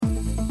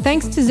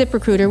Thanks to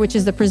ZipRecruiter, which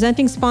is the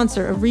presenting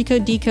sponsor of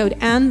Recode, Decode,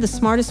 and The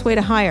Smartest Way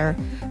to Hire.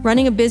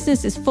 Running a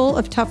business is full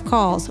of tough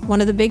calls.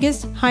 One of the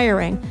biggest,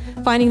 hiring.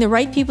 Finding the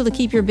right people to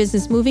keep your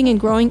business moving and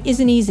growing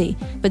isn't easy,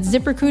 but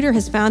ZipRecruiter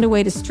has found a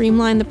way to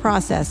streamline the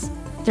process.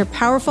 Their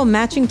powerful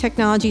matching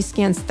technology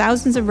scans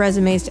thousands of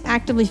resumes to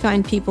actively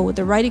find people with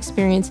the right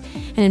experience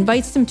and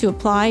invites them to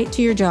apply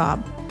to your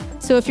job.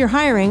 So if you're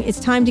hiring, it's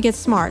time to get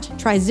smart.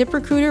 Try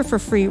ZipRecruiter for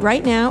free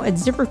right now at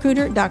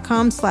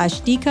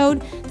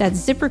ZipRecruiter.com/decode.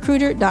 That's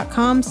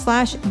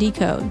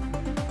ZipRecruiter.com/decode.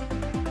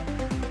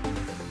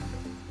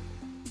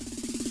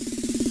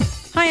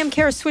 Hi, I'm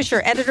Kara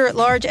Swisher,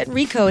 editor-at-large at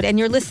Recode, and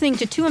you're listening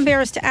to Too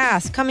Embarrassed to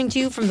Ask, coming to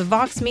you from the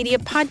Vox Media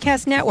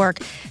Podcast Network.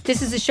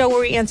 This is a show where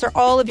we answer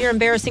all of your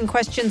embarrassing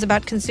questions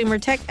about consumer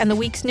tech and the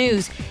week's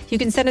news. You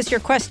can send us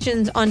your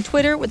questions on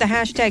Twitter with the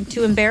hashtag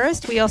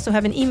 #TooEmbarrassed. We also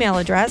have an email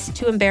address,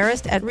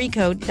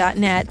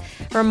 tooembarrassed@recode.net.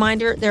 A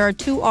reminder, there are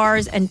 2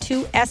 R's and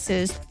 2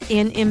 S's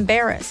in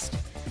embarrassed.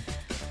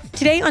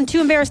 Today on Too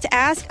Embarrassed to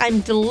Ask, I'm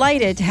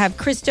delighted to have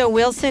Christo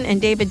Wilson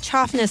and David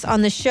Choffnes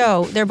on the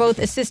show. They're both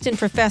assistant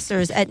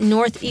professors at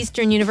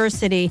Northeastern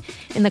University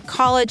in the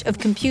College of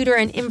Computer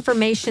and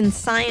Information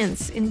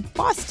Science in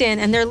Boston,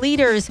 and they're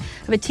leaders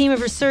of a team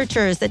of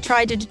researchers that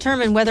tried to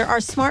determine whether our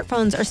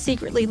smartphones are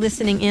secretly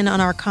listening in on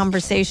our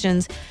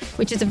conversations,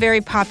 which is a very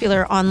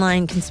popular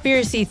online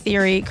conspiracy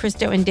theory.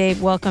 Christo and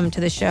Dave, welcome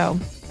to the show.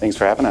 Thanks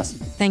for having us.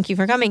 Thank you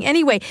for coming.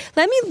 Anyway,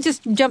 let me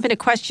just jump into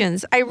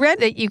questions. I read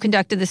that you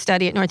conducted this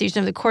study at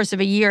Northeastern over the course of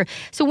a year.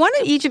 So why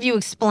don't each of you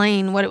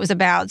explain what it was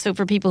about, so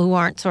for people who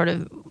aren't sort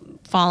of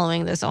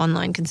following this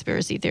online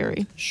conspiracy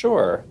theory?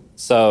 Sure.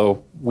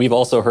 So we've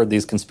also heard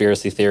these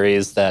conspiracy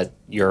theories that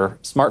your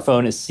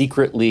smartphone is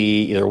secretly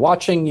either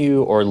watching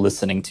you or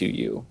listening to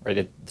you,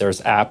 right? There's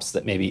apps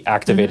that may be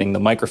activating the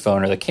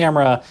microphone or the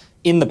camera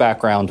in the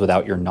background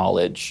without your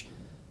knowledge.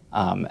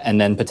 And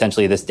then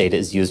potentially this data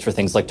is used for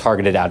things like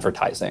targeted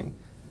advertising.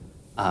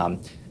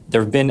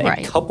 There have been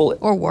a couple...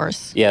 Or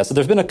worse. Yeah, so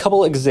there's been a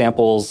couple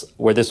examples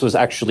where this was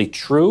actually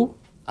true.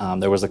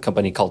 There was a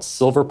company called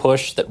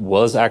Silverpush that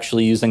was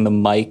actually using the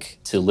mic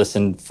to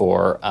listen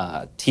for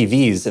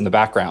TVs in the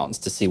backgrounds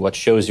to see what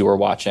shows you were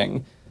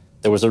watching.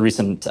 There was a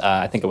recent,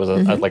 I think it was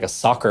like a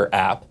soccer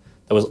app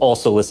that was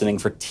also listening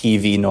for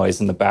TV noise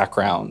in the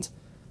background.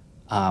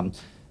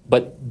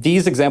 But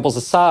these examples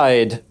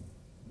aside,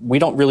 we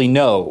don't really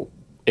know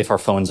if our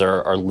phones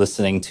are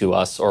listening to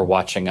us or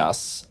watching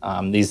us.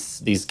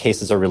 These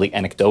cases are really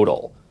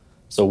anecdotal.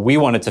 So we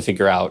wanted to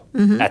figure out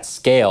at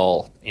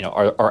scale,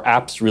 are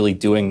apps really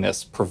doing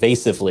this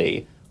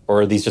pervasively,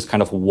 or are these just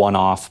kind of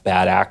one-off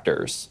bad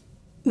actors?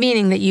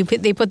 Meaning that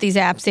they put these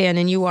apps in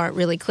and you aren't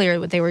really clear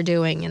what they were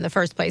doing in the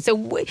first place. So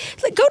go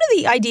to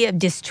the idea of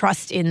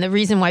distrust in the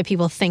reason why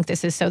people think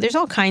this is so. There's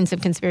all kinds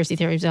of conspiracy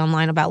theories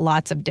online about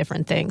lots of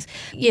different things,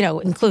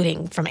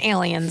 including from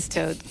aliens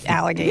to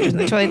alligators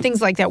and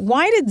things like that.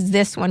 Why did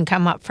this one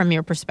come up from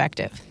your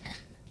perspective?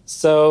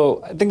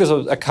 So I think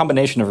there's a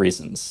combination of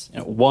reasons.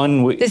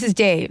 One, This is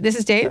Dave.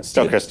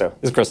 Still Christo.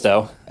 This is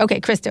Christo.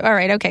 Okay, Christo. All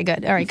right. Okay,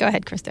 good. All right, go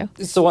ahead, Christo.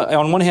 So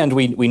on one hand,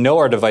 we know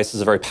our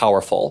devices are very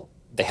powerful.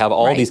 They have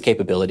all these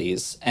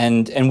capabilities,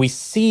 and we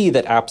see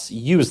that apps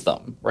use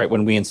them, right?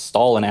 When we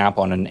install an app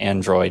on an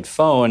Android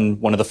phone,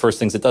 one of the first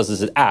things it does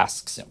is it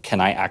asks, can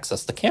I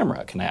access the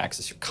camera? Can I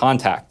access your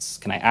contacts?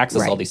 Can I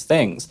access all these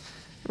things?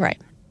 Right.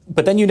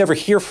 But then you never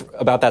hear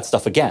about that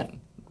stuff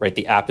again, right?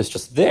 The app is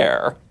just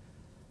there.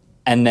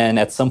 And then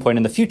at some point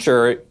in the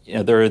future,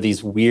 there are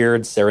these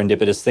weird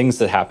serendipitous things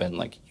that happen,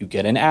 like you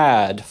get an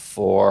ad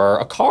for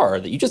a car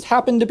that you just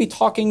happen to be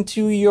talking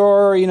to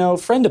your,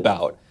 friend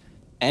about,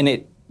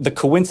 and the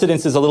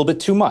coincidence is a little bit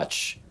too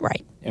much.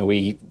 Right.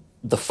 And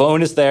the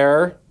phone is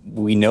there.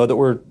 We know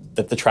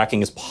that the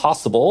tracking is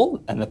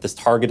possible and that this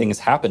targeting is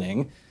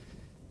happening.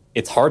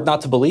 It's hard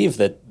not to believe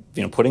that,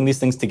 putting these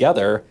things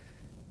together,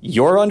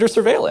 you're under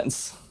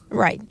surveillance.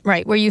 Right.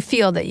 Where you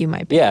feel that you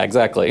might be. Yeah,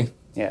 exactly.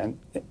 Yeah.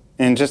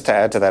 And just to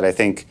add to that, I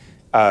think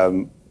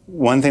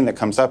one thing that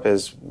comes up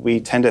is we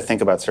tend to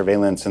think about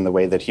surveillance in the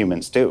way that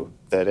humans do.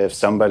 That if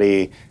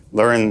somebody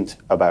learned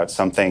about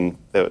something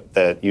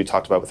that you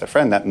talked about with a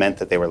friend, that meant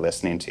that they were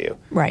listening to you.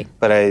 Right.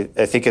 But I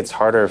think it's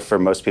harder for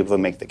most people to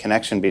make the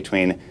connection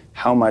between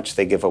how much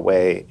they give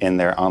away in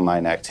their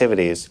online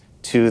activities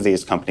to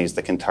these companies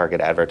that can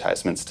target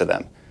advertisements to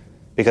them.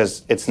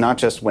 Because it's not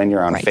just when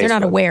you're on Facebook. They're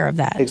not aware of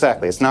that.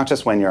 Exactly. It's not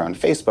just when you're on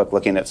Facebook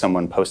looking at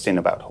someone posting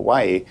about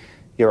Hawaii.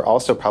 You're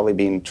also probably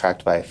being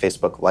tracked by a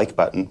Facebook like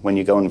button when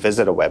you go and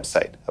visit a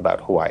website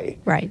about Hawaii.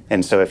 Right.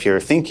 And so if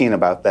you're thinking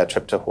about that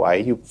trip to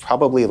Hawaii, you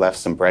probably left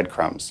some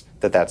breadcrumbs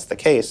that that's the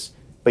case,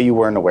 but you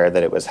weren't aware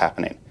that it was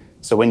happening.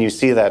 So when you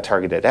see that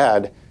targeted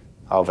ad,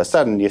 all of a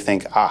sudden you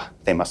think,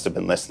 they must have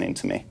been listening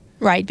to me.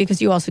 Right, because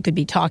you also could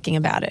be talking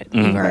about it.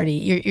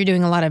 You're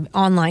doing a lot of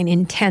online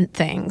intent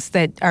things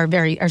that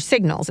are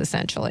signals,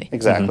 essentially.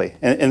 Exactly.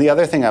 And the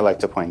other thing I like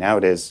to point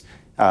out is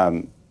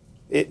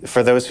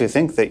for those who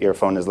think that your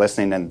phone is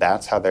listening and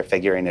that's how they're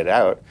figuring it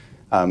out,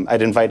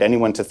 I'd invite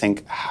anyone to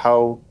think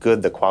how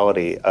good the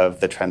quality of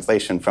the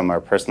translation from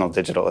our personal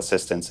digital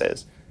assistants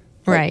is.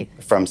 Right.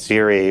 From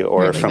Siri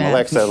or Really from bad.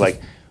 Alexa,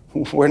 like,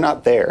 we're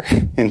not there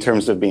in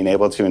terms of being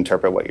able to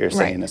interpret what you're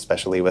saying, Right.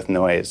 especially with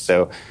noise.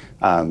 So,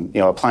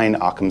 applying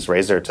Occam's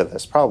razor to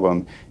this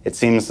problem, it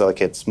seems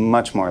like it's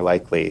much more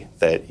likely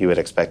that you would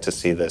expect to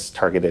see this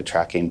targeted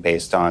tracking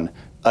based on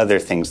other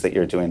things that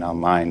you're doing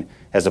online,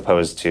 as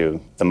opposed to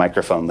the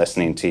microphone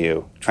listening to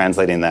you,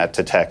 translating that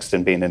to text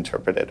and being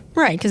interpreted.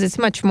 Right, because it's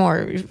much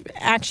more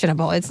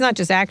actionable. It's not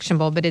just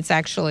actionable, but it's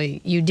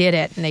actually you did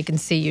it and they can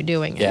see you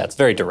doing it. Yeah, it's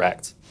very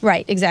direct.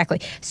 Right,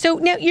 exactly. So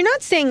now you're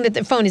not saying that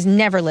the phone is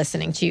never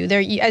listening to you.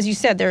 There, as you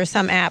said, there are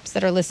some apps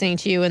that are listening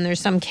to you, and there's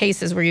some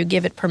cases where you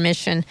give it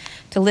permission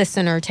to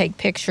listen or take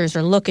pictures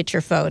or look at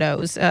your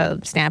photos.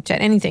 Snapchat,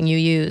 anything you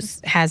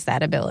use has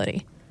that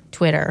ability.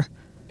 Twitter.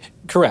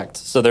 Correct.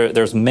 So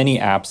there's many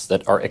apps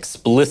that are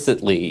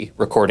explicitly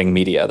recording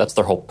media. That's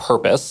their whole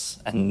purpose,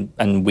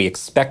 and we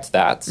expect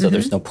that, so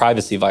there's no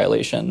privacy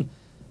violation.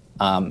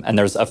 And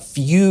there's a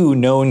few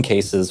known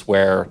cases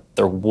where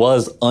there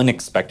was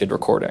unexpected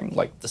recording,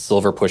 like the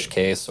Silver Push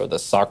case or the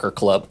soccer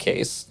club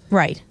case.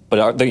 Right.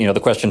 But the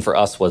question for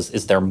us was,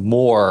 is there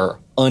more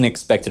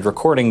unexpected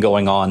recording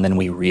going on than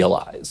we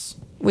realize?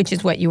 Which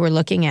is what you were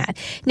looking at.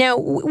 Now,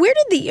 where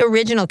did the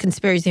original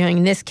conspiracy theory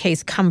in this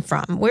case come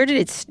from?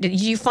 Did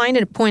you find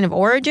it a point of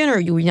origin, or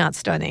you were not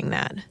studying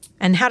that?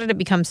 And how did it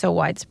become so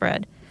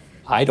widespread?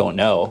 I don't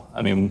know.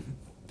 I mean,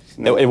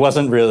 it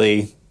wasn't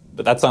really...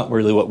 But that's not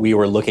really what we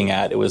were looking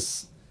at. It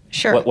was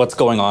what's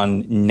going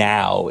on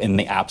now in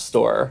the App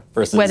Store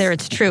versus... Whether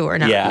it's true or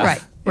not. Yeah.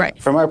 Right.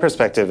 From our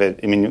perspective,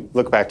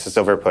 look back to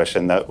Silver Push,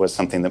 and that was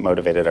something that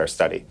motivated our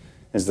study,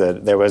 is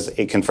that there was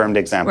a confirmed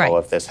example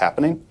of this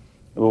happening.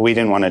 We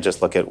didn't want to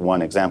just look at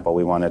one example.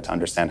 We wanted to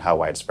understand how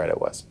widespread it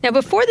was. Now,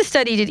 before the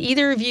study, did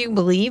either of you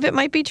believe it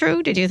might be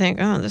true? Did you think,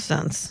 oh, this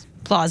sounds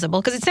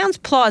plausible? Because it sounds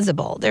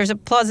plausible. There's a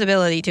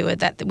plausibility to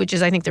it, which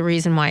is, I think, the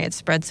reason why it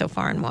spread so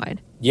far and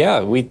wide.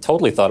 Yeah, we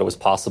totally thought it was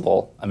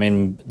possible. I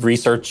mean,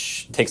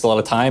 research takes a lot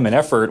of time and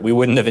effort. We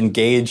wouldn't have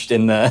engaged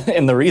in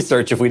the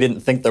research if we didn't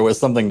think there was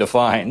something to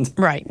find.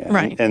 Right.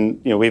 And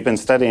we've been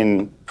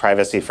studying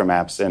privacy from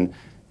apps, and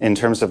in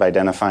terms of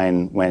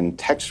identifying when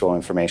textual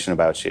information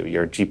about you,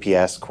 your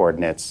GPS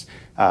coordinates,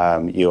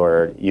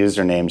 your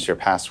usernames, your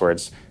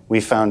passwords,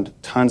 we found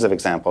tons of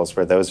examples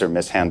where those are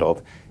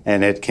mishandled.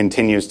 And it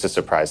continues to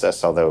surprise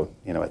us, although,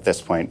 at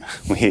this point,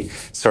 we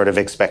sort of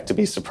expect to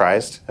be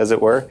surprised, as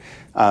it were.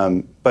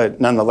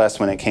 But nonetheless,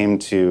 when it came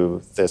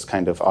to this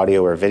kind of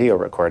audio or video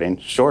recording,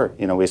 sure,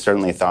 we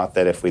certainly thought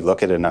that if we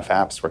look at enough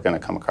apps, we're going to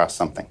come across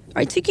something. All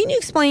right, so can you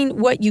explain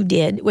what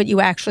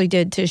you actually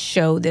did to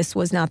show this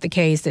was not the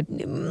case? That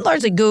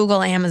largely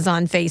Google,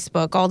 Amazon,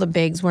 Facebook, all the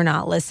bigs were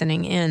not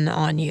listening in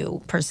on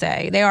you, per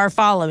se. They are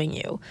following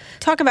you.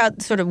 Talk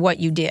about sort of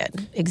what you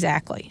did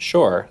exactly.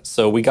 Sure.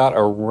 So we got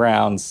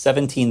around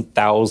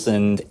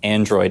 17,000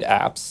 Android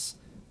apps,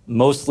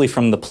 mostly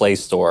from the Play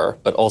Store,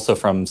 but also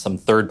from some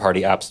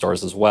third-party app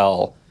stores as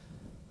well.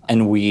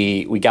 And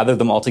we gathered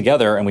them all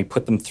together and we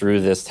put them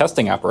through this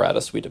testing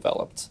apparatus we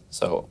developed.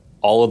 So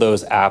all of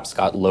those apps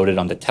got loaded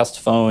onto test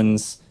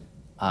phones.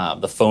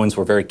 The phones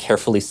were very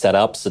carefully set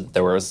up so that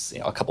there was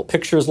a couple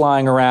pictures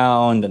lying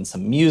around and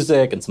some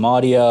music and some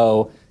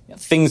audio,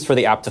 things for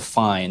the app to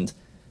find.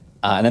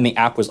 And then the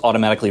app was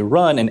automatically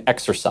run and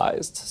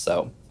exercised.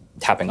 So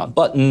tapping on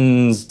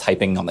buttons,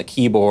 typing on the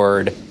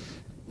keyboard.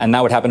 And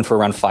that would happen for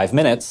around 5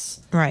 minutes.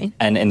 Right.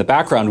 And in the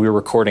background, we were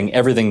recording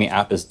everything the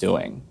app is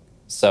doing.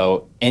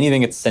 So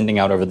anything it's sending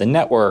out over the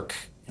network,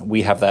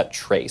 we have that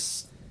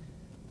trace.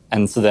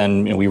 And so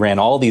then we ran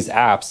all these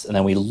apps, and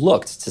then we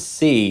looked to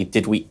see,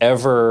 did we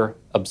ever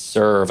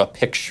observe a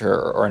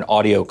picture or an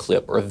audio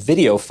clip or a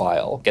video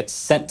file get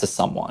sent to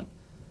someone?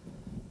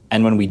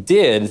 And when we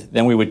did,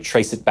 then we would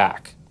trace it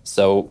back.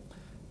 So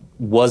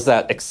was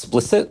that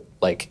explicit?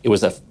 Like it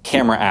was a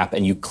camera app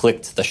and you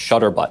clicked the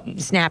shutter button.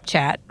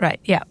 Snapchat, right,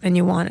 yeah, and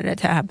you wanted it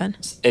to happen.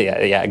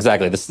 Yeah,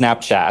 exactly, the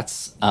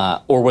Snapchats.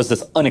 Or was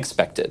this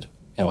unexpected?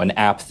 An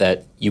app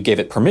that you gave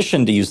it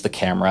permission to use the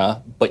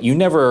camera, but you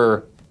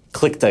never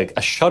clicked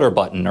a shutter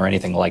button or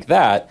anything like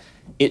that.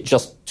 It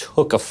just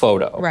took a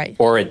photo. Right.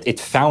 Or it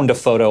found a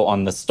photo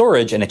on the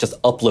storage and it just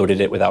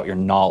uploaded it without your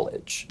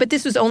knowledge. But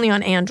this was only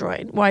on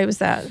Android. Why was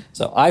that?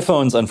 So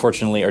iPhones,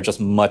 unfortunately, are just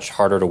much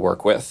harder to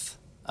work with.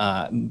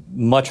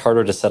 Much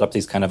harder to set up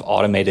these kind of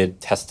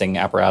automated testing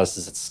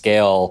apparatuses at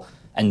scale,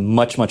 and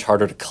much, much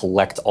harder to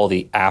collect all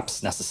the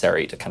apps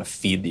necessary to kind of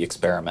feed the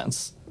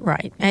experiments.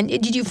 Right. And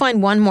did you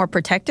find one more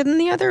protected than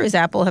the other? Does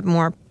Apple have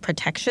more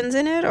protections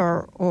in it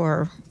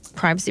or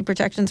privacy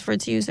protections for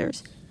its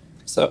users?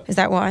 So is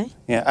that why?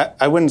 Yeah,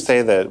 I wouldn't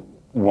say that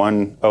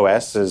one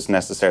OS is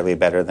necessarily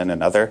better than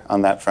another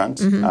on that front.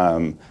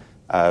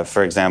 Mm-hmm.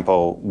 For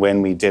example,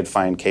 when we did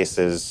find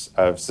cases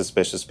of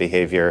suspicious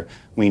behavior,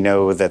 we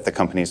know that the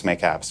companies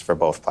make apps for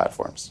both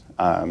platforms.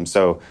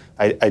 So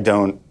I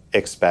don't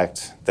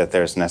expect that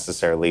there's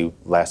necessarily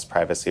less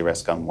privacy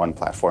risk on one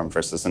platform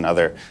versus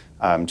another.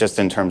 Just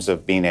in terms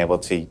of being able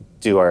to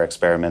do our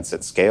experiments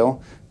at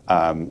scale,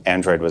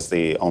 Android was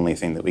the only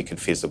thing that we could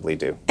feasibly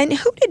do. And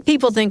who did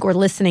people think were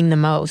listening the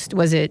most?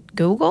 Was it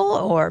Google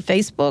or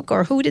Facebook,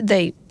 or who did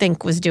they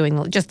think was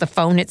doing just the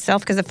phone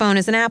itself? Because the phone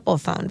is an Apple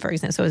phone, for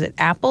example. So is it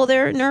Apple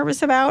they're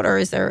nervous about, or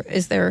is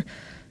there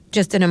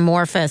just an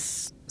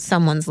amorphous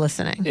someone's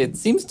listening? It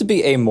seems to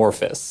be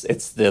amorphous.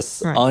 It's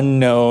this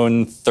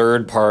unknown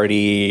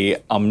third-party,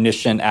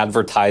 omniscient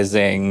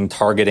advertising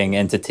targeting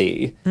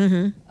entity.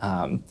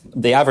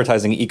 The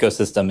advertising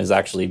ecosystem is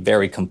actually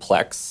very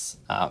complex.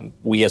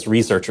 We as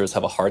researchers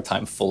have a hard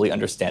time fully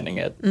understanding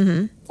it.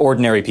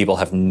 Ordinary people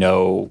have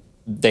no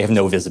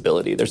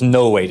visibility. There's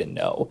no way to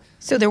know.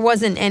 So there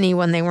wasn't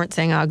anyone, they weren't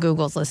saying,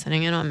 Google's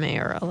listening in on me,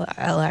 or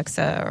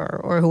Alexa,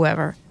 or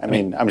whoever. I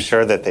mean, I'm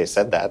sure that they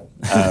said that.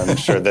 I'm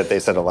sure that they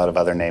said a lot of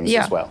other names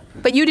as well.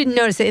 But you didn't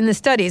notice it in the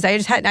studies.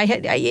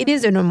 It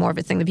is an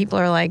amorphous thing. The people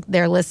are like,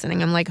 they're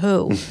listening. I'm like,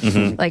 who?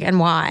 Like,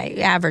 and why?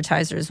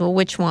 Advertisers. Well,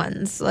 which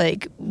ones?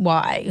 Like,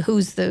 why?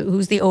 Who's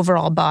the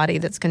overall body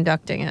that's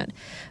conducting it?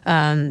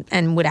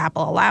 And would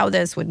Apple allow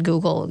this? Would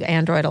Google,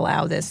 Android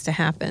allow this to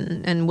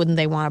happen? And wouldn't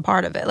they want a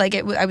part of it? Like,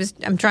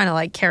 I'm trying to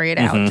like carry it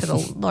out to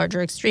the larger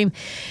extreme.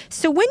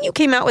 So when you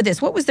came out with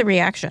this, what was the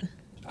reaction?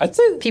 I'd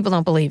say people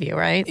don't believe you,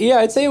 right? Yeah,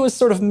 I'd say it was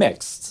sort of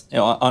mixed.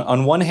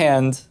 On one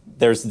hand,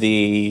 there's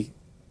the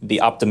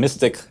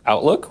optimistic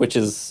outlook, which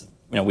is,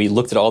 we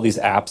looked at all these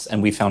apps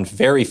and we found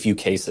very few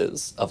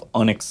cases of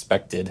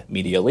unexpected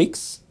media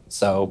leaks.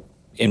 So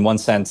in one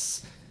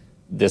sense,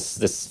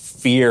 this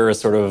fear is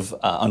sort of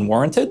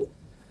unwarranted.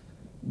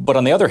 But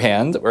on the other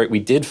hand, we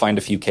did find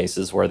a few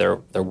cases where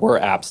there were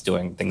apps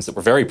doing things that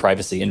were very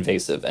privacy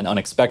invasive and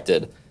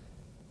unexpected.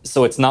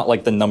 So it's not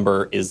like the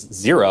number is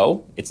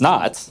zero. It's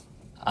not.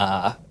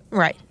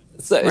 Right.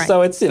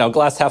 So it's,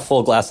 glass half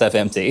full, glass half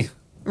empty.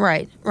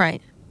 Right.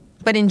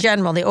 But in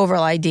general, the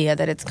overall idea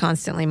that it's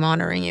constantly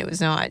monitoring you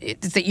is not.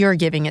 It's that you're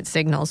giving it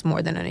signals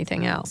more than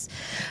anything else.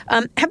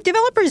 Have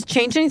developers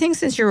changed anything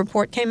since your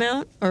report came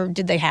out, or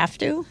did they have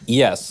to?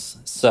 Yes.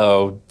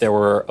 So there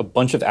were a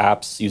bunch of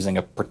apps using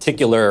a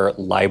particular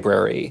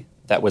library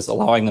that was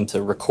allowing them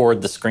to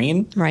record the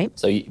screen. Right.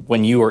 So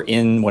when you were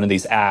in one of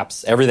these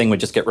apps, everything would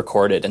just get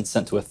recorded and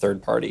sent to a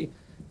third party.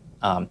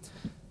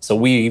 So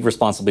we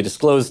responsibly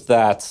disclosed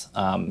that.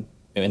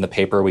 In the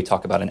paper, we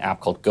talk about an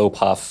app called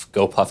GoPuff.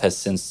 GoPuff has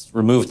since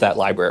removed that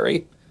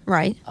library.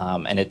 Right.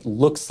 And it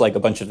looks like a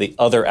bunch of the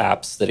other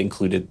apps that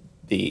included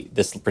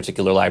this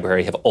particular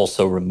library have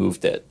also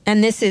removed it.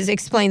 And this is,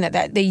 explain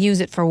that they use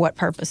it for what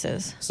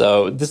purposes?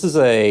 So this is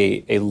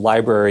a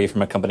library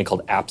from a company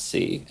called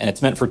Appsy, and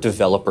it's meant for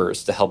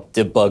developers to help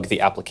debug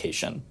the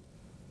application.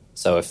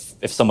 So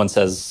if someone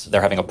says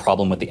they're having a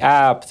problem with the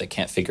app, they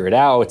can't figure it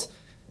out,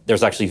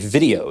 there's actually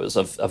videos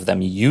of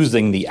them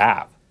using the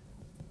app.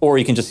 Or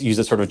you can just use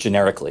it sort of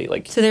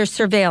generically. So they're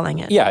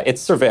surveilling it. Yeah,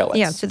 it's surveillance.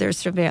 Yeah, so they're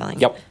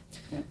surveilling. Yep.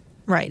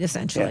 Right,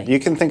 essentially. Yeah, you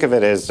can think of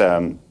it as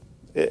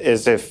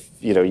if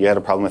you had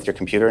a problem with your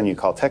computer and you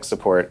call tech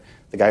support.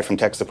 The guy from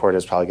tech support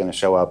is probably going to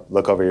show up,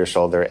 look over your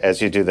shoulder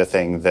as you do the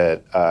thing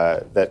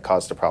that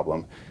caused a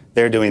problem.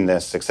 They're doing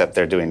this, except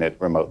they're doing it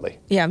remotely.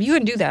 Yeah, you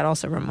can do that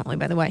also remotely,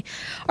 by the way.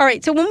 All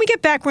right, so when we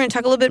get back, we're going to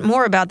talk a little bit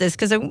more about this,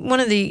 because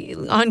one of the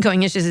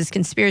ongoing issues is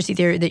conspiracy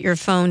theory that your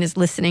phone is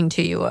listening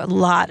to you. A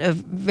lot of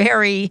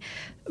very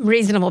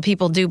reasonable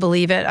people do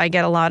believe it. I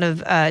get a lot of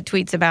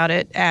tweets about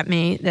it at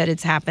me, that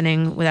it's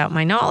happening without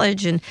my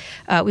knowledge. And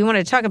we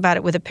wanted to talk about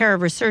it with a pair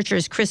of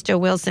researchers, Christo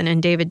Wilson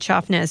and David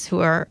Choffnes,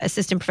 who are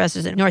assistant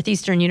professors at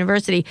Northeastern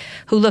University,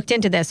 who looked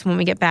into this when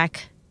we get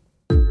back.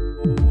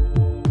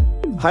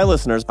 Hi,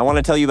 listeners. I want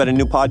to tell you about a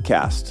new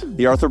podcast,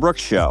 The Arthur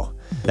Brooks Show.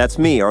 That's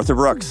me, Arthur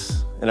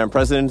Brooks, and I'm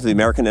president of the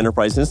American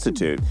Enterprise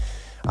Institute.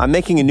 I'm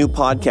making a new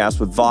podcast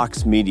with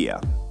Vox Media.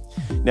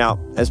 Now,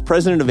 as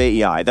president of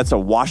AEI, that's a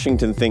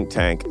Washington think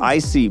tank, I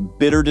see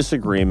bitter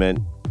disagreement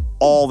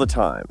all the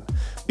time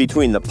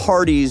between the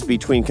parties,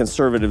 between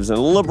conservatives and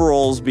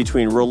liberals,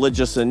 between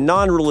religious and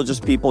non-religious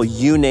people,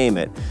 you name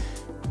it.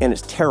 And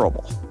it's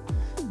terrible.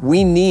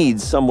 We need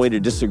some way to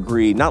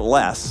disagree, not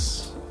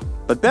less,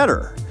 but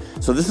better.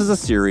 So this is a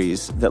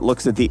series that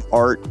looks at the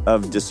art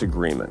of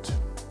disagreement.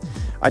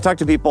 I talk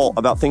to people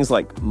about things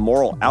like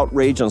moral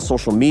outrage on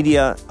social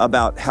media,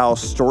 about how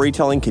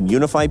storytelling can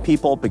unify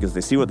people because they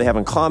see what they have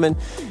in common,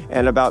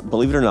 and about,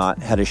 believe it or not,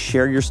 how to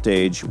share your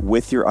stage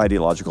with your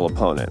ideological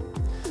opponent.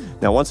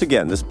 Now, once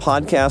again, this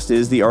podcast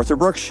is The Arthur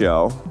Brooks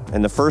Show,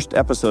 and the first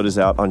episode is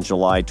out on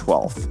July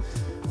 12th.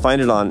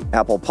 Find it on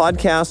Apple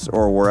Podcasts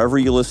or wherever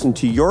you listen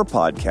to your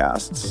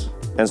podcasts,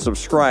 and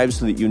subscribe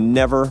so that you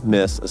never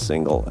miss a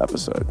single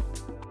episode.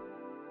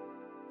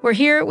 We're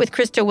here with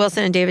Christo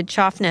Wilson and David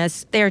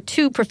Choffnes. They are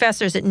two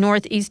professors at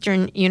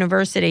Northeastern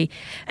University,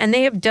 and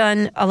they have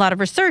done a lot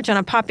of research on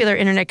a popular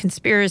internet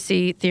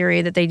conspiracy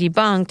theory that they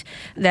debunked,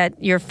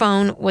 that your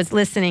phone was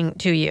listening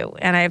to you.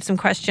 And I have some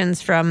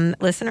questions from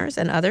listeners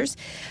and others.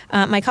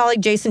 My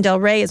colleague Jason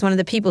Del Rey is one of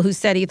the people who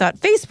said he thought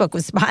Facebook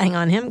was spying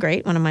on him.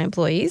 Great, one of my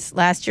employees.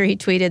 Last year he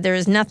tweeted, "There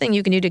is nothing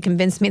you can do to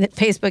convince me that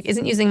Facebook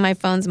isn't using my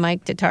phone's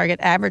mic to target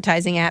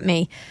advertising at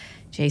me."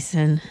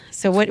 Jason,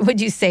 so what would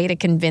you say to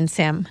convince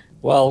him?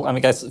 Well, I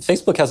mean, guys,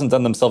 Facebook hasn't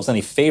done themselves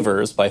any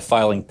favors by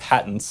filing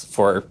patents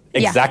for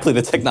exactly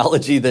the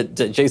technology that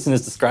Jason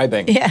is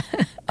describing. Yeah.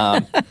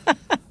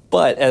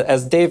 But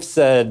as Dave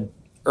said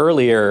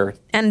earlier...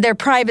 And their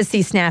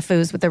privacy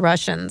snafus with the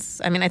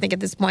Russians. I mean, I think at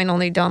this point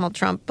only Donald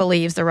Trump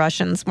believes the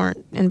Russians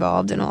weren't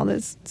involved in all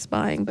this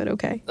spying, but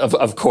okay.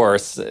 Of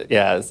course,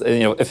 yeah. You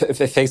know, if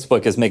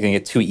Facebook is making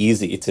it too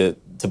easy to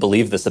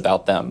believe this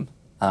about them.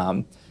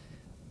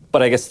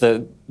 But I guess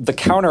the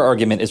counter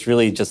argument is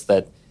really just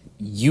that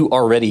you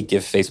already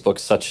give Facebook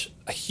such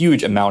a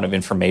huge amount of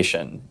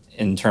information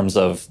in terms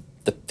of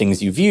the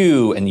things you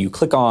view and you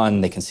click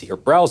on. They can see your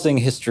browsing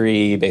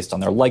history based on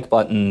their like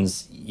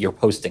buttons. You're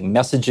posting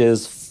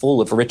messages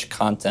full of rich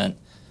content.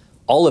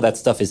 All of that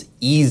stuff is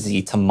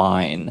easy to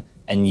mine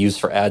and use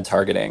for ad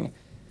targeting.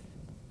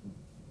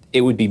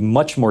 It would be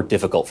much more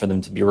difficult for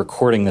them to be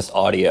recording this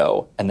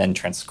audio and then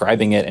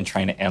transcribing it and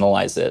trying to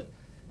analyze it.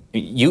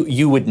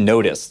 You would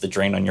notice the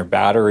drain on your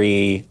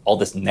battery, all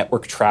this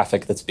network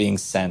traffic that's being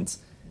sent.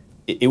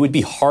 It would be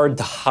hard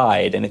to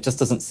hide, and it just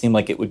doesn't seem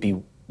like it would be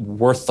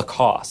worth the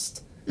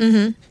cost.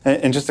 Mm-hmm.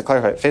 And just to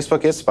clarify,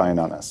 Facebook is spying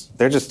on us.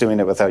 They're just doing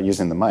it without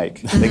using the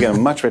mic. They get a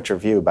much richer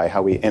view by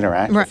how we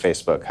interact with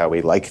Facebook, how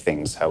we like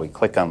things, how we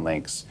click on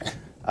links,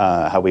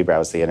 how we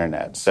browse the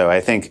internet. So I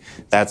think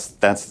that's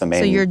the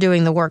main... So you're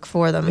doing the work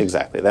for them.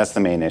 Exactly. That's the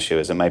main issue,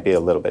 is it might be a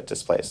little bit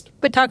displaced.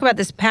 But talk about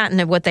this patent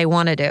of what they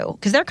want to do.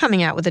 Because they're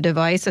coming out with a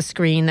device, a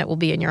screen that will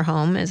be in your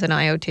home as an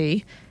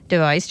IoT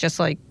device, just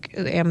like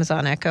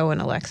Amazon Echo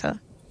and Alexa.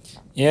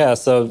 Yeah,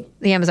 so...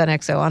 The Amazon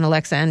Echo on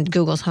Alexa and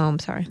Google's Home,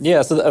 sorry.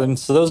 Yeah, so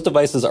those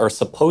devices are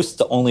supposed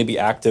to only be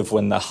active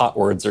when the hot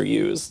words are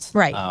used.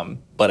 Right.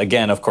 But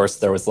again, of course,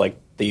 there was like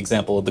the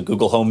example of the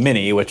Google Home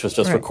Mini, which was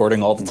just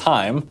recording all the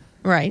time.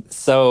 Right.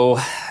 So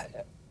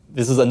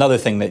this is another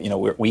thing that, you know,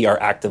 we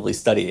are actively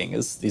studying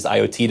is these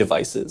IoT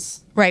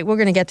devices. Right. We're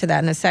going to get to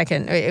that in a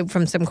second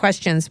from some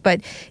questions.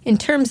 But in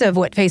terms of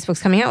what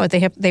Facebook's coming out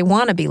with, they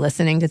want to be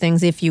listening to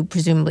things if you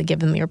presumably give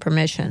them your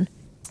permission.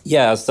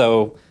 Yeah,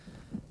 so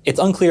it's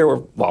unclear.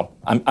 Well,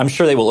 I'm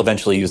sure they will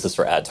eventually use this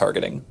for ad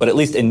targeting. But at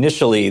least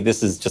initially,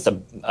 this is just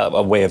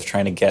a way of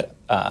trying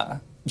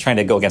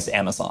to go against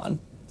Amazon,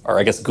 or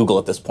I guess Google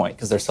at this point,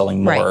 because they're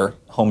selling more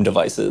home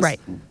devices. Right.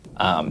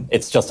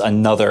 It's just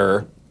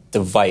another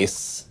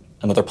device,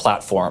 another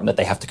platform that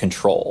they have to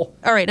control.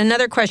 All right,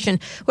 another question.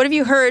 What have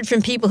you heard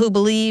from people who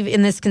believe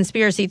in this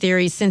conspiracy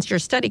theory since your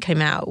study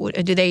came out?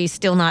 Do they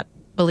still not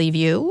believe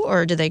you,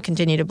 or do they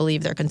continue to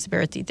believe their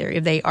conspiracy theory?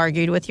 Have they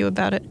argued with you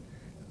about it?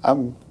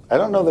 I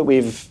don't know that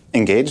we've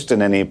engaged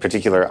in any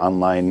particular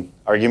online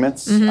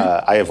arguments. Mm-hmm.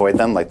 I avoid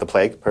them like the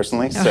plague,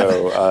 personally.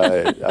 So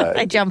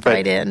I jump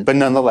right in. But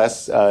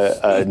nonetheless,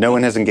 no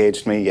one has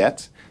engaged me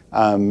yet.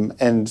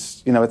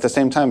 And you know, at the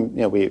same time,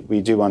 you know,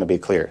 we do want to be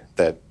clear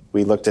that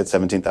we looked at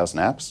 17,000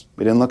 apps.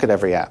 We didn't look at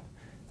every app.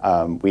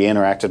 We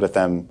interacted with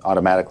them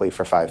automatically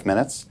for 5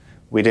 minutes.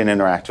 We didn't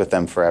interact with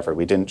them forever.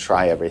 We didn't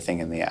try everything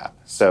in the app.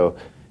 So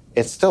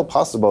it's still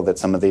possible that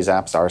some of these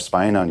apps are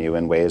spying on you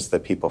in ways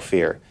that people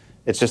fear.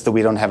 It's just that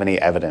we don't have any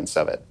evidence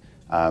of it.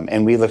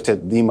 And we looked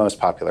at the most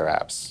popular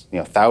apps, you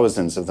know,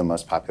 thousands of the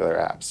most popular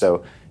apps.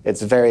 So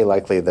it's very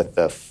likely that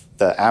the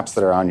apps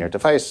that are on your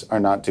device are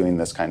not doing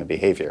this kind of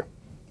behavior.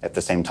 At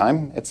the same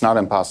time, it's not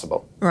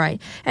impossible.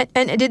 Right.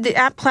 And did the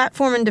app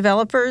platform and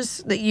developers,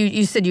 that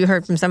you said you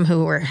heard from some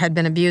who had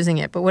been abusing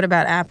it, but what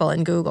about Apple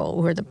and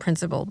Google, who are the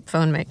principal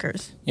phone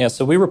makers? Yeah,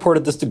 so we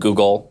reported this to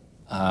Google.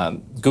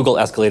 Google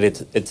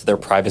escalated it to their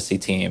privacy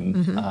team.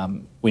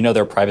 Mm-hmm. We know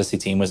their privacy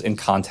team was in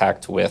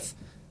contact with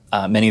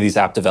many of these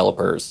app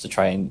developers to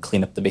try and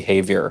clean up the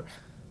behavior.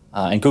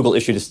 And Google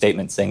issued a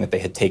statement saying that they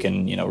had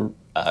taken,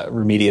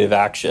 remediative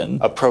action.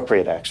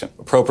 Appropriate action.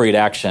 Appropriate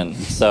action.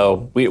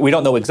 So we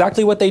don't know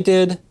exactly what they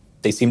did.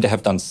 They seem to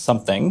have done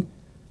something.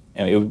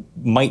 And it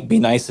might be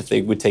nice if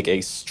they would take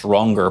a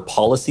stronger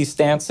policy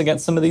stance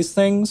against some of these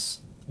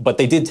things. But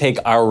they did take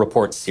our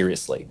report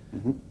seriously.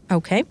 Mm-hmm.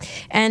 Okay.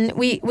 And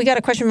we got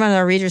a question from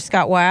our reader,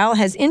 Scott Weil.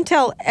 Has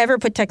Intel ever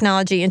put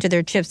technology into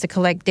their chips to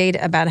collect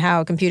data about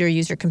how a computer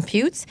user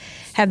computes?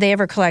 Have they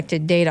ever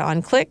collected data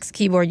on clicks,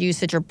 keyboard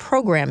usage, or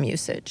program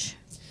usage?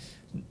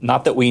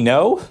 Not that we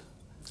know,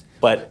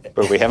 but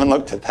we haven't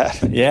looked at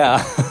that.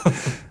 Yeah.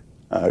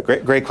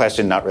 Great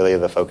question. Not really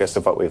the focus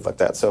of what we've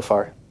looked at so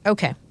far.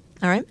 Okay.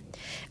 All right.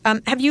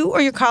 Have you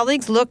or your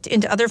colleagues looked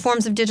into other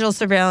forms of digital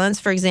surveillance,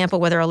 for example,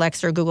 whether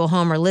Alexa or Google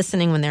Home are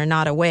listening when they're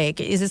not awake?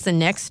 Is this the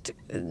next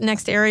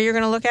area you're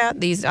going to look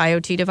at, these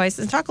IoT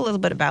devices? Talk a little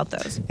bit about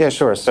those. Yeah,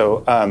 sure.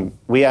 So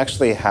we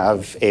actually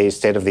have a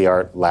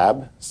state-of-the-art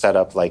lab set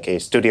up like a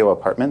studio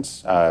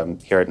apartment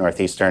here at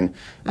Northeastern,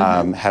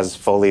 has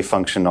fully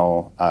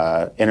functional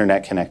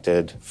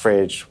internet-connected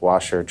fridge,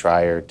 washer,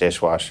 dryer,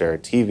 dishwasher,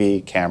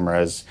 TV,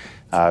 cameras,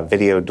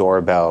 video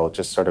doorbell,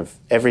 just sort of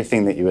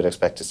everything that you would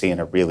expect to see in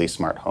a really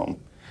smart home.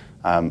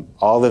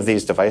 All of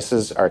these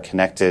devices are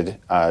connected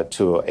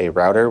to a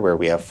router where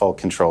we have full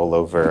control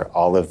over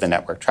all of the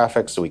network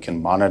traffic, so we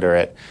can monitor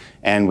it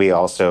And we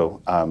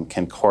also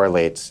can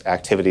correlate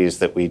activities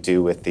that we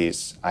do with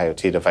these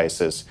IoT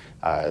devices,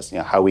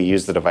 how we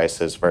use the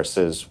devices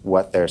versus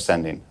what they're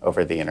sending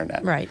over the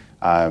internet. Right.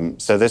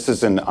 So this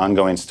is an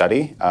ongoing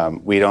study.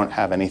 We don't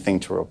have anything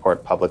to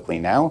report publicly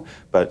now,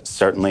 but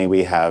certainly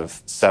we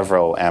have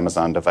several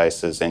Amazon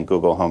devices and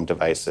Google Home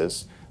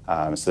devices.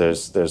 So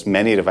there's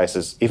many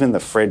devices. Even the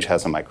fridge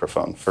has a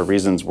microphone for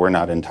reasons we're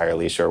not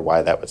entirely sure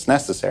why that was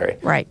necessary.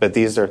 Right. But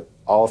these are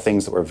all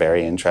things that we're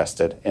very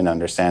interested in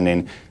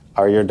understanding.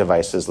 Are your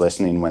devices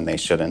listening when they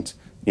shouldn't?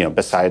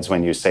 Besides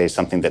when you say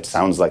something that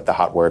sounds like the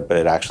hot word, but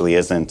it actually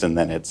isn't, and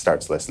then it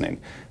starts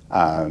listening.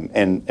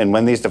 And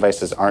when these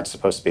devices aren't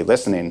supposed to be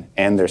listening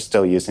and they're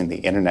still using the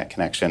internet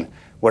connection,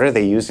 what are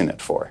they using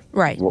it for?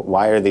 Right.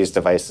 Why are these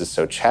devices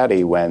so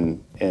chatty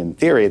when, in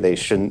theory, they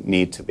shouldn't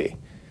need to be?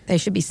 They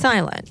should be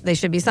silent.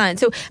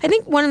 So I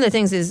think one of the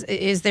things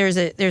is there's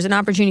an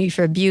opportunity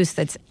for abuse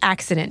that's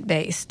accident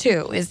based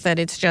too. Is that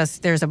it's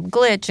just there's a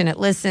glitch and it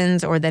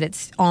listens, or that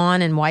it's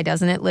on and why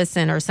doesn't it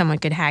listen, or someone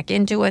could hack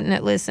into it and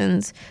it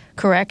listens.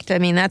 Correct? I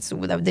mean, that's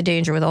the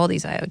danger with all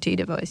these IoT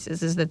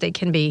devices is that they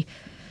can be,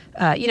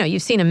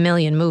 you've seen a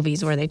million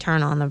movies where they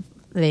turn on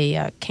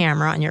the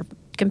camera on your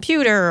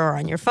computer or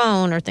on your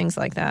phone or things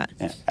like that.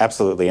 Yeah,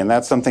 absolutely. And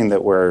that's something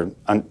that we're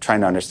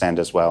trying to understand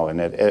as well. And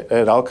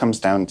it all comes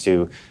down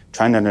to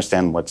trying to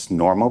understand what's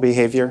normal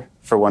behavior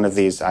for one of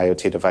these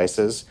IoT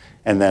devices,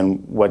 and then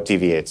what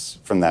deviates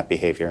from that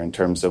behavior in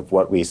terms of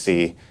what we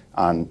see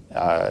on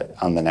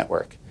the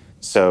network.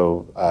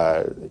 So,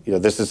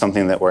 this is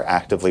something that we're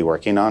actively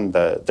working on.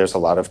 There's a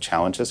lot of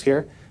challenges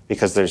here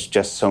because there's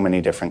just so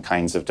many different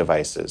kinds of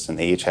devices, and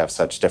they each have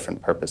such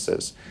different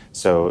purposes.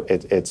 So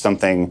it's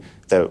something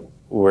that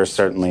we're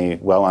certainly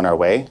well on our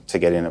way to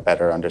getting a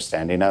better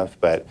understanding of,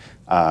 but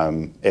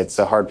it's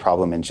a hard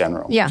problem in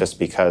general, just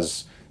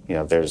because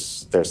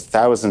there's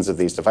thousands of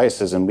these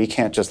devices, and we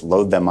can't just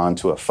load them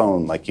onto a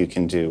phone like you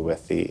can do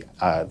with the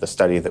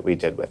study that we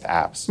did with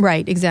apps.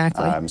 Right,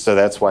 exactly. So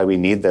that's why we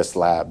need this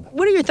lab.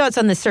 What are your thoughts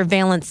on the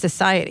surveillance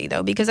society,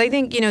 though? Because I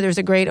think, there's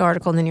a great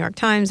article in the New York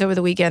Times over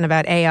the weekend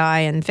about AI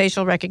and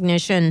facial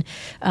recognition.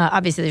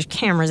 Obviously, there's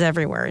cameras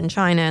everywhere in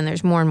China, and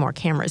there's more and more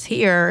cameras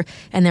here,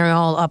 and they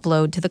all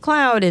upload to the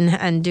cloud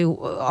and do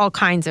all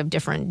kinds of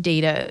different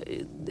data.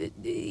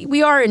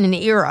 We are in an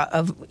era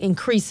of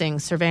increasing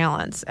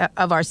surveillance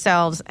of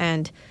ourselves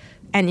and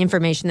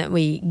information that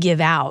we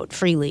give out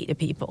freely to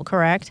people,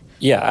 correct?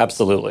 Yeah,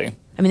 absolutely.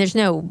 I mean, there's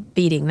no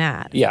beating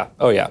that. Yeah.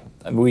 Oh, yeah.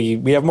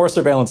 We have more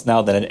surveillance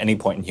now than at any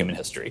point in human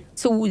history.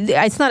 So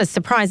it's not a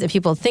surprise that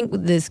people think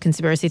this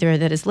conspiracy theory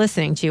that is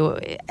listening to you,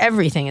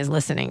 everything is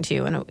listening to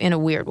you in a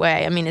weird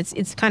way. I mean,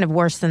 it's kind of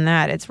worse than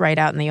that. It's right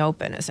out in the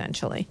open,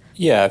 essentially.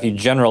 Yeah, if you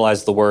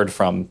generalize the word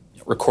from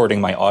recording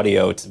my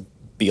audio to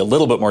be a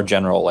little bit more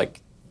general,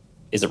 like,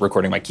 is it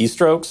recording my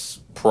keystrokes?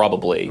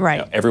 Probably.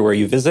 Right. Everywhere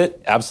you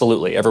visit?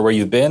 Absolutely. Everywhere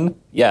you've been?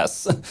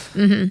 Yes.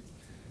 Mm-hmm.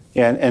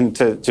 Yeah, and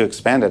to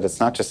expand it, it's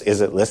not just is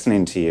it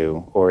listening to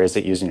you or is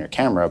it using your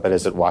camera, but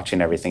is it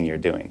watching everything you're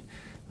doing?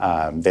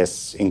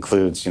 This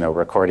includes,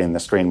 recording the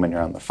screen when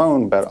you're on the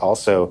phone, but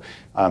also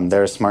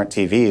there are smart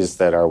TVs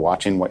that are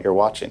watching what you're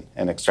watching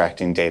and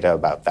extracting data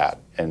about that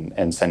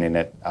and sending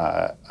it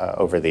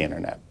over the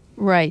internet.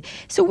 Right.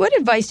 So what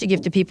advice do you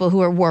give to people who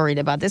are worried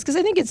about this? Because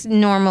I think it's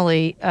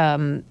normally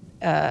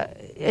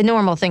a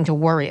normal thing to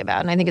worry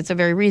about, and I think it's a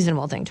very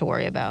reasonable thing to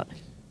worry about.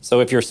 So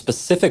if your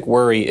specific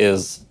worry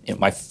is,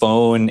 my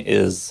phone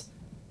is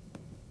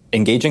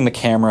engaging the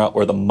camera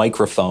or the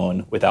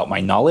microphone without my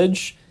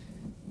knowledge,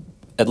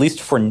 at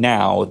least for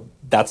now,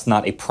 that's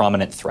not a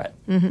prominent threat.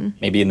 Mm-hmm.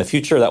 Maybe in the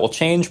future that will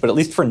change, but at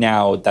least for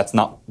now, that's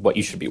not what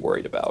you should be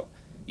worried about.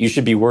 You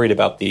should be worried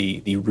about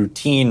the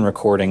routine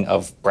recording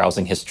of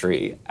browsing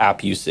history,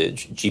 app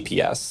usage,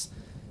 GPS.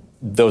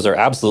 Those are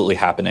absolutely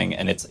happening,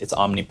 and it's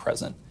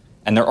omnipresent.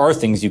 And there are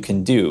things you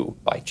can do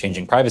by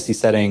changing privacy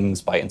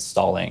settings, by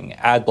installing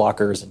ad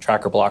blockers and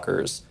tracker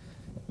blockers.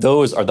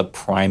 Those are the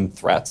prime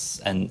threats,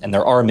 and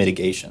there are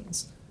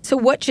mitigations. So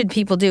what should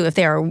people do if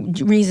they are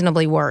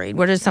reasonably worried?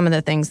 What are some of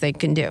the things they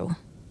can do?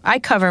 I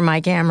cover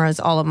my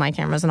cameras, all of my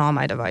cameras and all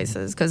my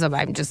devices, because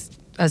I just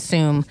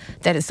assume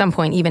that at some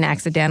point, even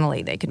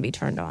accidentally, they can be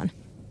turned on.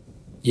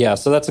 Yeah,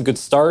 so that's a good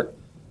start.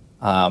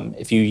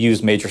 If you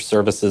use major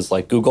services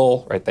like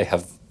Google, right, they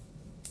have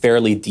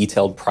fairly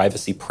detailed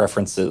privacy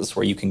preferences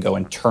where you can go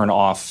and turn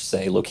off,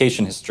 say,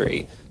 location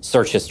history,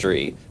 search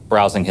history,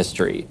 browsing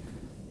history.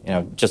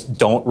 Just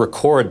don't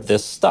record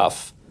this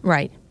stuff.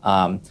 Right.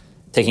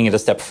 Taking it a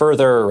step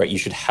further, right, you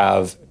should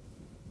have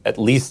at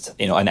least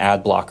an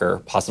ad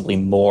blocker, possibly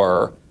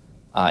more,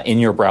 in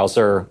your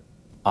browser,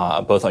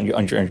 both on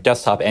your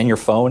desktop and your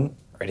phone.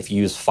 Right, if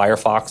you use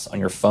Firefox on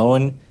your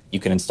phone, you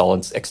can install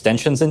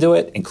extensions into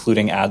it,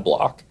 including ad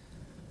block.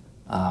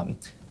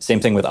 Same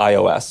thing with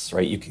iOS,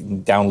 right? You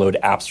can download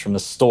apps from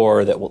the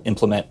store that will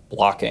implement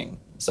blocking.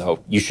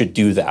 So you should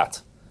do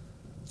that.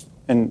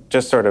 And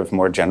just sort of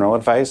more general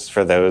advice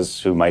for those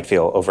who might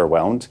feel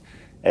overwhelmed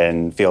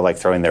and feel like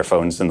throwing their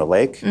phones in the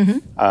lake.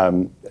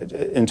 Mm-hmm.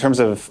 In terms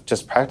of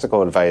just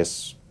practical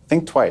advice,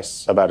 think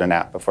twice about an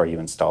app before you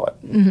install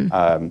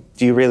it.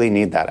 Do you really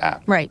need that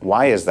app? Right.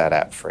 Why is that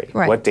app free?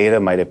 Right. What data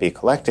might it be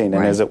collecting,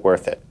 and is it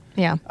worth it?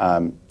 Yeah.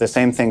 The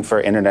same thing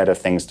for Internet of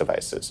Things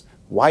devices.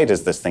 Why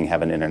does this thing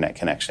have an internet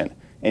connection?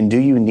 And do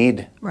you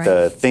need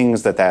the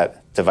things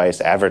that device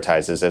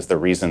advertises as the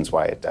reasons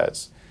why it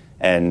does?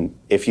 And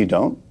if you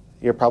don't,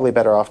 you're probably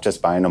better off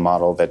just buying a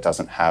model that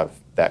doesn't have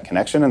that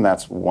connection, and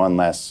that's one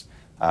less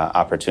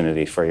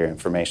opportunity for your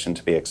information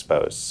to be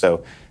exposed.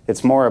 So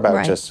it's more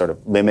about just sort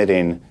of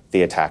limiting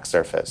the attack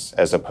surface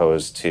as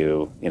opposed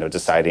to,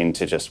 deciding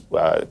to just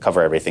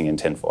cover everything in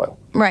tinfoil.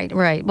 Right.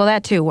 Well,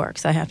 that too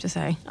works, I have to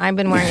say. I've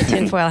been wearing a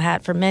tinfoil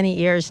hat for many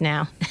years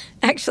now.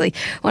 Actually,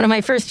 one of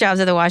my first jobs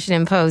at the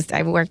Washington Post,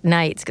 I worked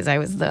nights because I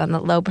was the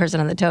low person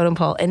on the totem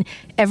pole. And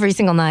every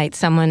single night,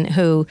 someone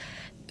who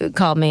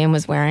called me and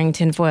was wearing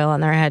tinfoil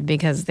on their head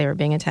because they were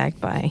being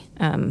attacked by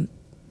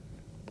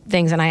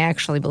things, and I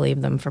actually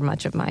believed them for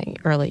much of my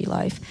early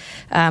life.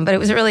 But it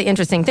was a really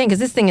interesting thing because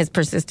this thing has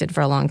persisted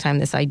for a long time,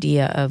 this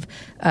idea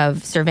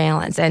of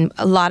surveillance. And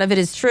a lot of it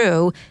is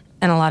true,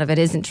 and a lot of it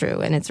isn't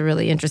true. And it's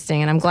really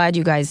interesting, and I'm glad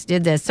you guys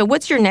did this. So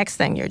what's your next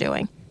thing you're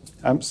doing?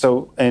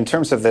 So in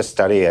terms of this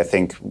study, I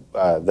think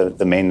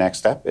the main next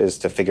step is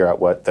to figure out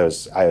what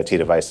those IoT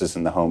devices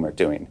in the home are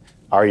doing.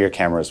 Are your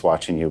cameras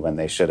watching you when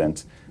they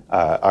shouldn't?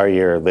 Are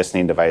your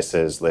listening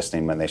devices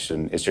listening when they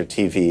shouldn't? Is your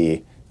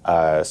TV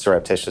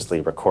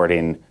surreptitiously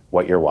recording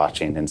what you're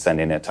watching and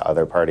sending it to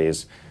other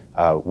parties?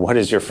 What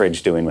is your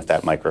fridge doing with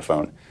that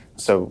microphone?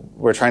 So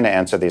we're trying to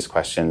answer these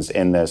questions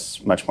in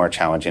this much more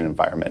challenging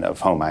environment of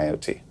home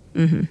IoT.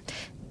 Mm-hmm.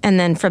 And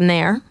then from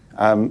there?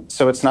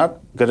 So it's not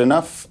good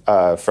enough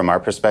from our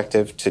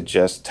perspective to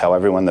just tell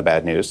everyone the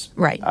bad news.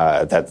 Right.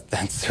 That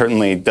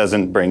certainly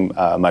doesn't bring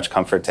much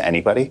comfort to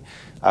anybody.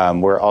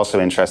 We're also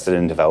interested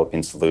in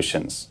developing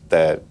solutions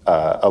that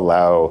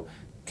allow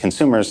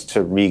consumers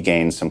to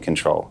regain some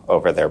control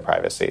over their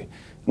privacy.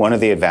 One of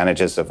the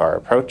advantages of our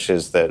approach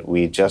is that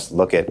we just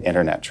look at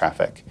internet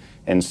traffic.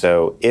 And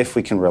so if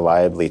we can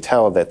reliably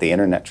tell that the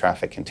internet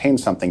traffic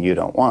contains something you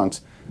don't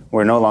want,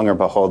 we're no longer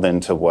beholden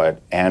to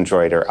what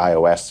Android or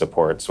iOS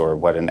supports or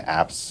what an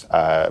app's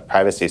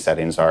privacy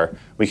settings are.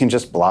 We can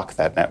just block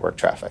that network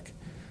traffic.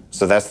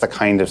 So that's the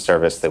kind of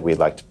service that we'd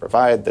like to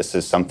provide. This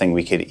is something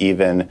we could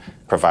even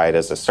provide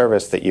as a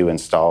service that you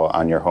install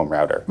on your home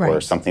router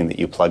or something that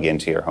you plug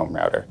into your home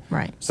router.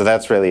 Right. So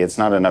that's really, it's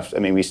not enough. I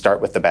mean, we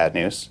start with the bad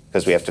news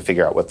because we have to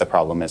figure out what the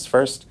problem is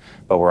first,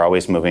 but we're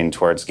always moving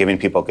towards giving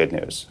people good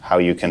news, how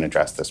you can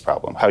address this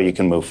problem, how you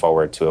can move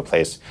forward to a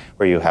place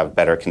where you have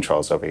better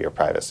controls over your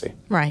privacy.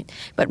 Right.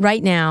 But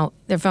right now,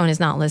 their phone is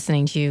not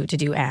listening to you to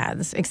do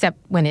ads, except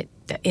when it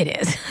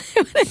is.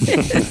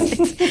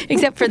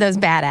 Except for those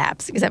bad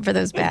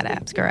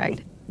apps,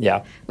 correct?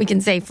 Yeah. We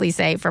can safely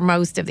say for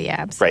most of the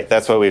apps. Right.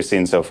 That's what we've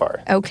seen so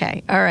far.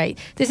 Okay. All right.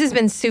 This has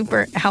been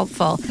super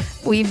helpful.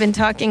 We've been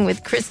talking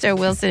with Christo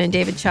Wilson and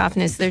David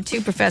Choffnes. They're two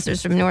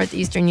professors from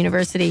Northeastern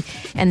University,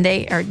 and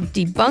they are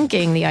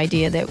debunking the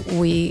idea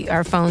that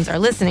our phones are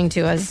listening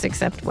to us,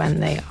 except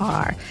when they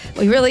are.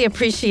 We really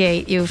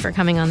appreciate you for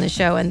coming on the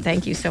show, and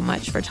thank you so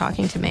much for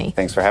talking to me.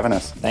 Thanks for having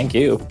us. Thank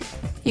you.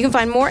 You can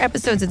find more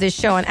episodes of this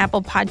show on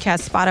Apple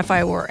Podcasts,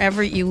 Spotify,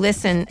 wherever you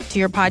listen to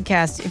your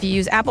podcast. If you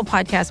use Apple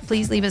Podcasts,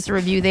 please leave us a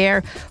review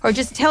there, or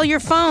just tell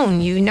your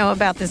phone you know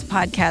about this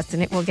podcast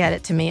and it will get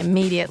it to me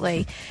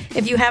immediately.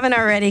 If you haven't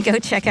already, go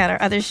check out our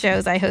other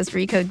shows. I host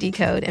Recode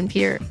Decode, and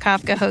Peter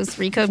Kafka hosts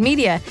Recode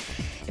Media.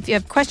 If you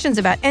have questions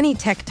about any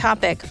tech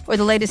topic or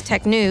the latest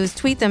tech news,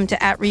 tweet them to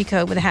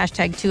 @Recode with the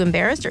hashtag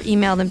 #TooEmbarrassed, or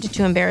email them to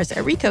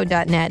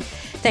tooembarrassed@recode.net.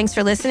 Thanks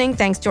for listening.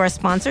 Thanks to our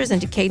sponsors and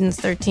to Cadence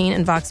 13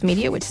 and Vox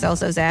Media, which sells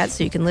those ads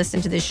so you can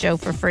listen to this show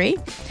for free.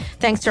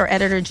 Thanks to our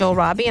editor, Joel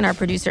Robbie, and our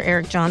producer,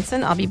 Eric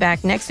Johnson. I'll be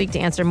back next week to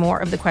answer more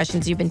of the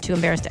questions you've been too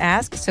embarrassed to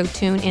ask, so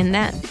tune in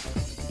then.